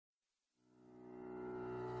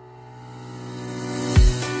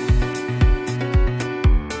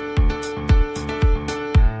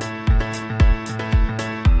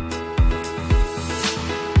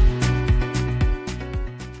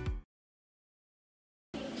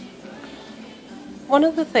One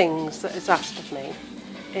of the things that is asked of me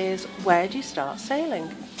is, where do you start sailing?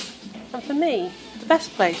 And for me, the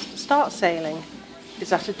best place to start sailing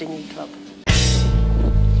is at a dinghy club.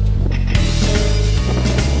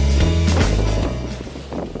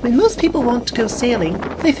 When most people want to go sailing,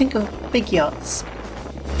 they think of big yachts.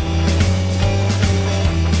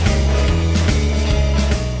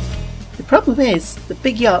 The problem is that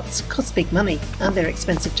big yachts cost big money and they're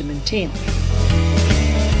expensive to maintain.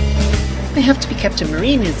 They have to be kept in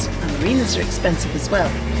marinas, and marinas are expensive as well.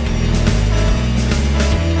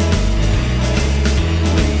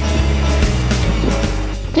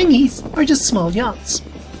 Dinghies are just small yachts.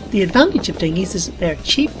 The advantage of dinghies is that they're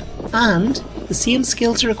cheap and the same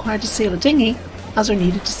skills are required to sail a dinghy as are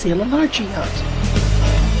needed to sail a larger yacht.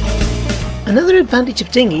 Another advantage of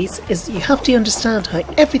dinghies is that you have to understand how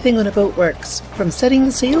everything on a boat works, from setting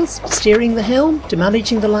the sails, to steering the helm, to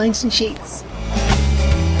managing the lines and sheets.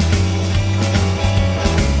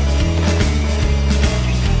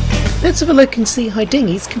 Let's have a look and see how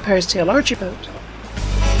dinghies compares to a larger boat.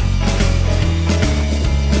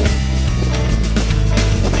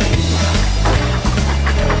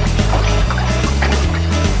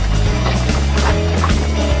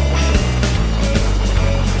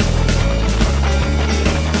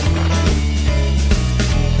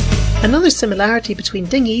 Another similarity between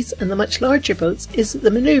dinghies and the much larger boats is that the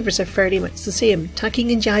manoeuvres are fairly much the same.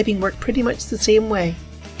 Tacking and jibing work pretty much the same way.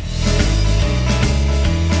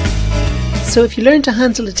 So if you learn to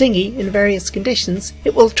handle a dinghy in various conditions,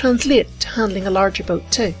 it will translate to handling a larger boat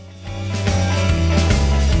too.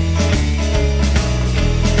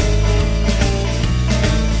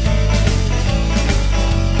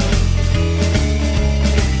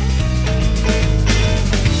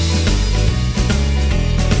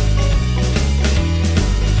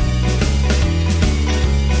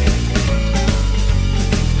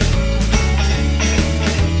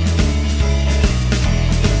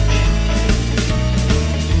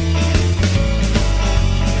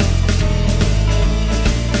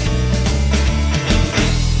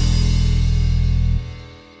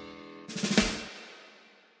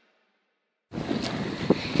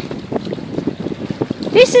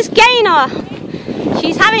 This is Gaynor.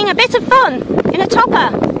 She's having a bit of fun in a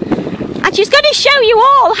topper, and she's going to show you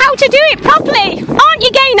all how to do it properly, aren't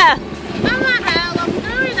you, Gaynor?